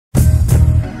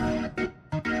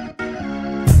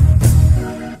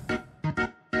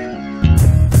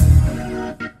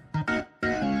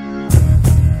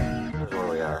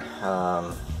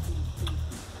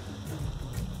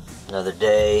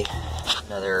day.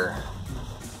 Another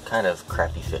kind of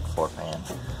crappy fit floor pan.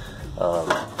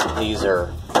 These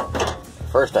are,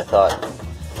 first I thought,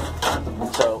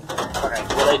 so, alright,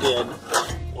 what I did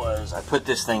was I put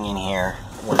this thing in here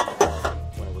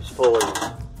when it was fully,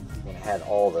 when it had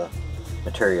all the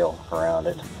material around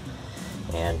it,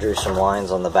 and drew some lines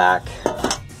on the back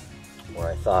where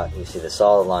I thought, you see the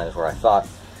solid lines where I thought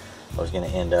I was going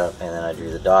to end up, and then I drew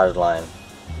the dotted line.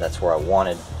 That's where I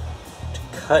wanted to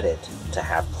cut it to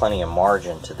have plenty of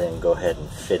margin to then go ahead and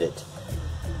fit it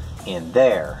in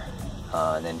there,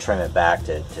 and then trim it back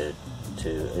to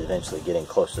eventually getting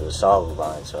close to the solid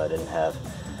line so I didn't have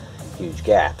huge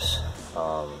gaps,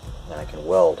 and I can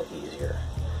weld easier.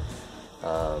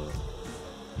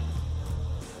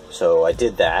 So I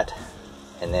did that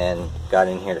and then got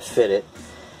in here to fit it,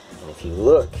 and if you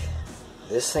look,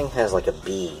 this thing has like a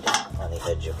bead on the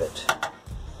edge of it,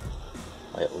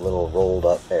 like a little rolled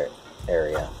up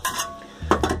area.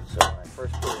 So when I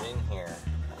first put it in here,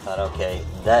 I thought, okay,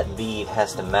 that bead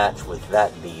has to match with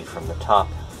that bead from the top,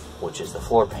 which is the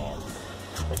floor pan,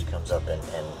 which comes up and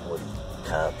would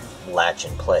kind of latch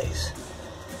in place.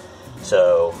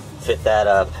 So fit that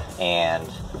up, and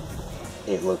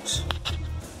it looked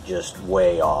just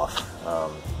way off.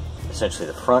 Essentially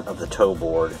the front of the toe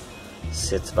board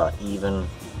sits about even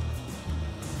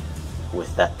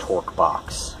with that torque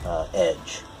box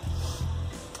edge,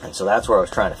 and so that's where I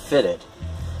was trying to fit it.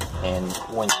 And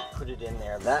when you put it in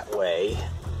there that way,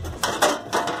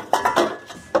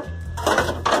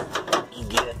 you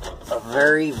get a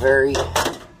very,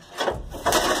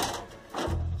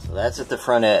 so that's at the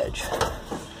front edge,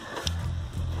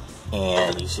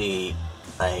 and you see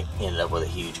I ended up with a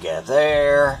huge gap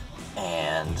there.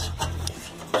 And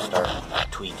if you start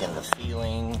tweaking the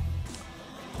feeling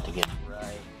to get it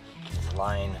right,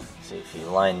 see if you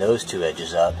line those two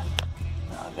edges up,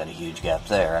 I've got a huge gap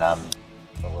there, and I'm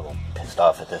a little pissed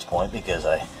off at this point because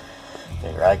I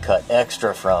figure I cut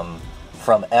extra from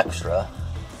extra,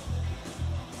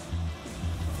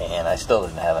 and I still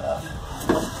didn't have enough.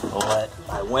 But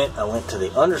I went to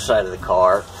the underside of the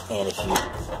car, and if you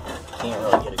can't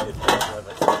really get a good picture of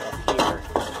it up here,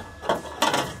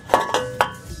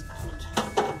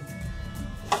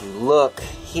 if you look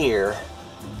here,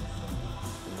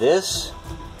 this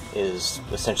is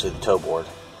essentially the toe board.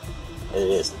 It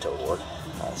is the toe board,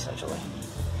 essentially.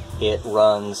 It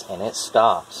runs and it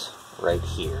stops right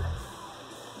here.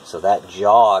 So that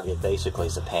jog, it basically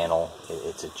is a panel.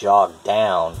 It's a jog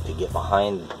down to get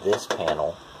behind this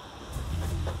panel.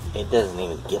 It doesn't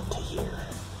even get to here.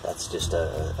 That's just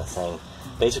a thing.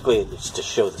 Basically, it's to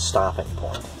show the stopping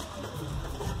point.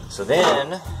 So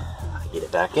then, I get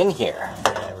it back in here,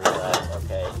 and I realize,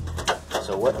 okay,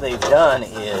 so what they've done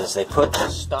is they put the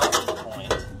stopping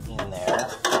point in there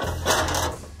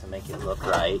to make it look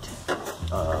right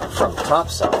from the top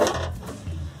side,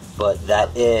 but that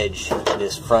edge,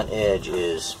 this front edge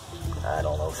is, I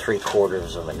don't know,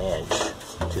 3/4 of an inch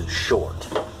too short.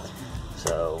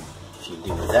 So if you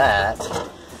do that,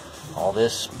 all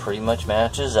this pretty much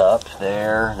matches up.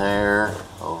 There,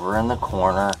 over in the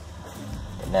corner.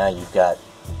 And now you've got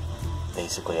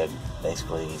basically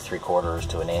 3/4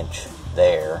 to an inch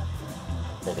there.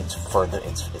 That it's further.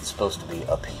 It's supposed to be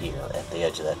up here at the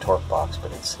edge of that torque box,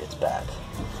 but it's back.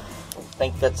 I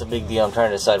think that's a big deal. I'm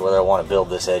trying to decide whether I want to build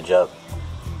this edge up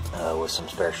with some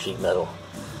spare sheet metal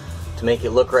to make it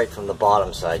look right from the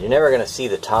bottom side. You're never going to see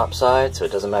the top side, so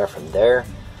it doesn't matter from there.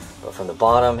 But from the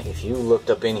bottom, if you looked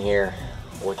up in here,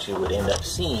 what you would end up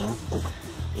seeing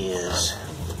is,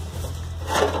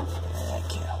 I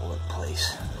can't hold it in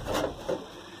place.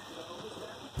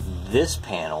 This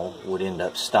panel would end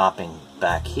up stopping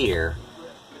back here,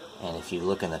 and if you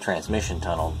look in the transmission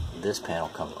tunnel, this panel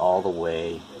comes all the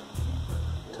way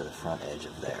to the front edge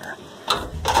of there.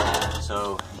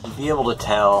 So you'd be able to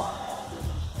tell,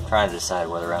 trying to decide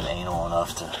whether I'm anal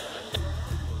enough to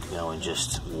go and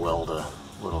just weld a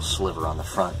little sliver on the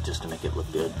front just to make it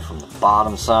look good from the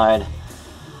bottom side.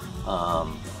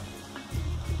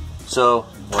 So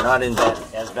we're not in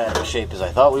as bad of a shape as I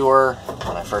thought we were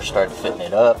when I first started fitting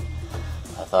it up.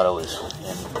 I thought I was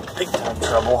in big time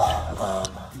trouble.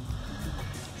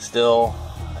 Still,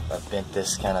 I've bent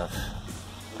this, kind of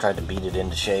tried to beat it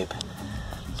into shape.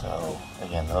 So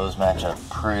again, those match up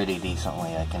pretty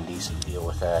decently. I can deal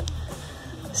with that.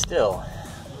 Still,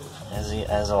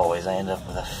 as always, I end up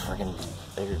with a freaking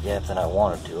bigger gap than I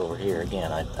wanted to over here.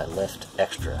 Again, I left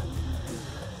extra,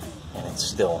 and it's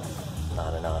still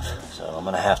not enough. So I'm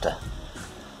gonna have to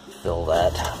fill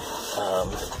that.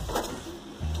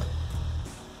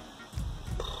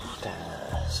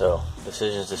 So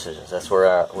decisions. That's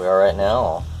where we are right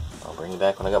now. I'll bring you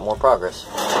back when I got more progress.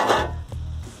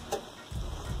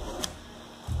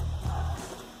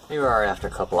 Here we are after a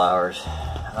couple hours.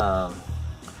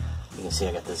 You can see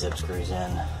I got the zip screws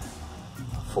in.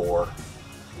 4.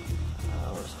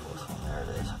 Where's the fourth one? There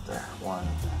it is, up there. 1,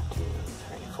 2,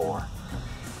 3, 4.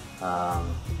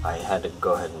 I had to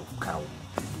go ahead and kind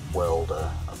of weld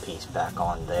a piece back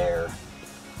on there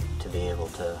to be able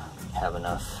to have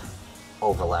enough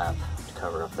overlap to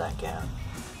cover up that gap.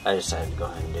 I decided to go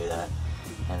ahead and do that.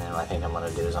 And then what I think I'm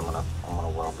going to do is I'm going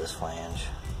to weld this flange,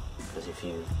 because if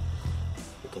you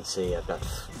can see, I've got,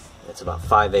 it's about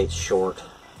 5/8 short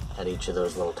at each of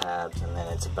those little tabs, and then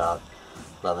it's about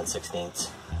 11/16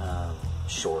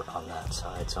 short on that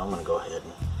side. So I'm going to go ahead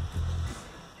and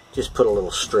just put a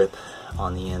little strip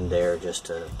on the end there just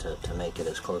to make it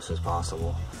as close as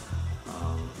possible.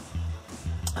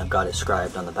 I've got it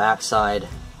scribed on the back side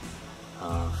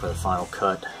for the final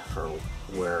cut, for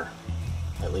where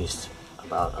at least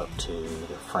about up to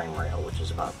the frame rail, which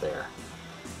is about there.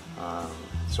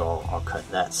 So I'll cut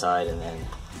that side and then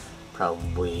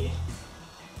probably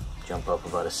jump up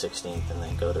about 1/16 and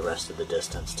then go the rest of the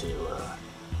distance to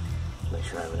make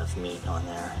sure I have enough meat on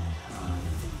there.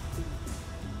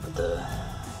 But you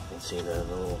can see the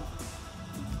little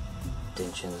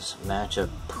tensions match up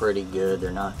pretty good.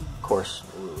 They're not, of course,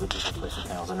 with these replacement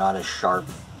panels, they're not as sharp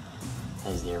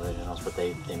as the originals, but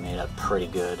they made up pretty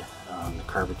good. The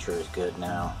curvature is good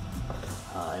now.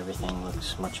 Everything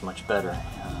looks much better.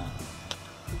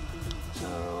 So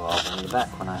I'll bring you back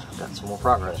when I've got some more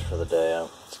progress for the day.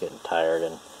 It's getting tired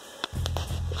and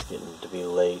it's getting to be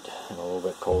late and a little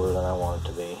bit colder than I want it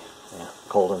to be. Yeah,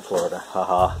 cold in Florida,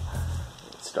 haha.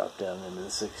 It's dropped down into the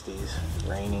 60s,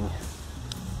 raining.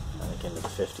 I think into the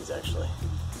 50s actually.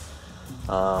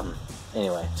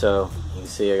 Anyway, so you can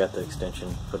see I got the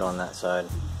extension put on that side,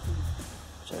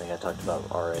 which I think I talked about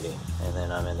already. And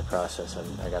then I'm in the process of,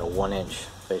 I got a 1-inch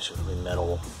basically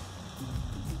metal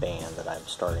band that I'm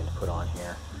starting to put on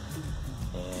here,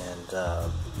 and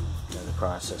in the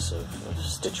process of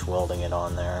stitch welding it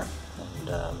on there, and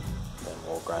then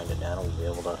we'll grind it down and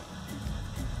we'll be able to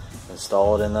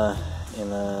install it in the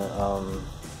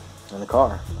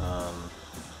car.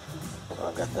 So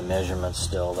I've got the measurements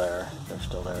still there. They're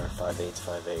still there. 5/8,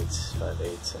 5/8,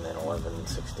 5/8, and then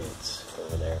 11/16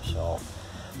 over there. So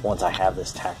once I have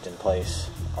this tacked in place,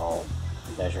 I'll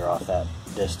measure off that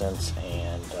distance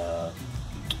and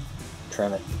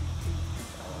trim it,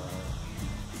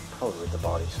 probably with the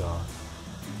body saw,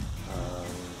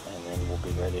 and then we'll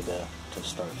be ready to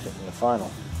start fitting the final.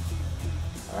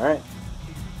 Alright,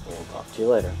 we'll talk to you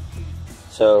later.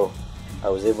 So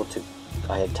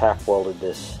I had tack welded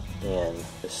this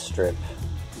strip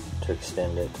to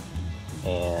extend it,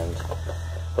 and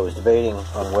I was debating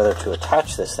on whether to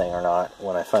attach this thing or not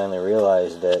when I finally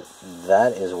realized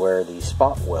that is where the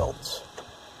spot welds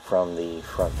from the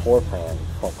front floor pan.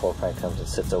 Front floor pan comes and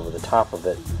sits over the top of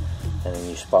it, and then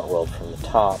you spot weld from the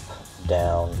top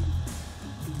down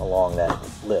along that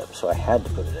lip. So I had to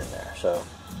put it in there. So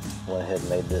I went ahead and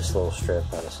made this little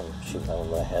strip out of some sheet metal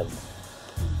that I had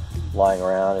lying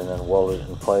around, and then welded it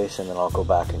in place, and then I'll go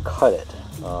back and cut it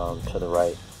to the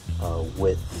right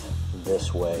width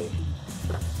this way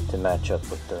to match up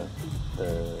with the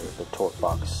torque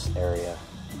box area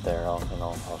there. I'll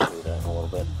show you that in a little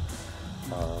bit.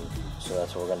 So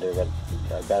that's what we're going to do.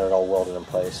 I got it all welded in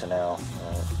place, and now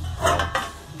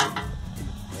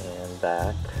and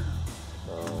back.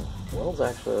 Welds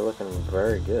actually are looking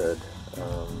very good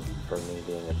for me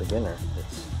being a beginner.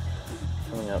 It's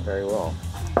coming out very well.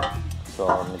 So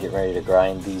I'm going to get ready to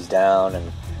grind these down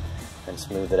and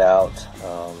smooth it out,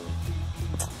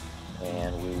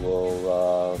 and we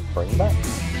will bring it back.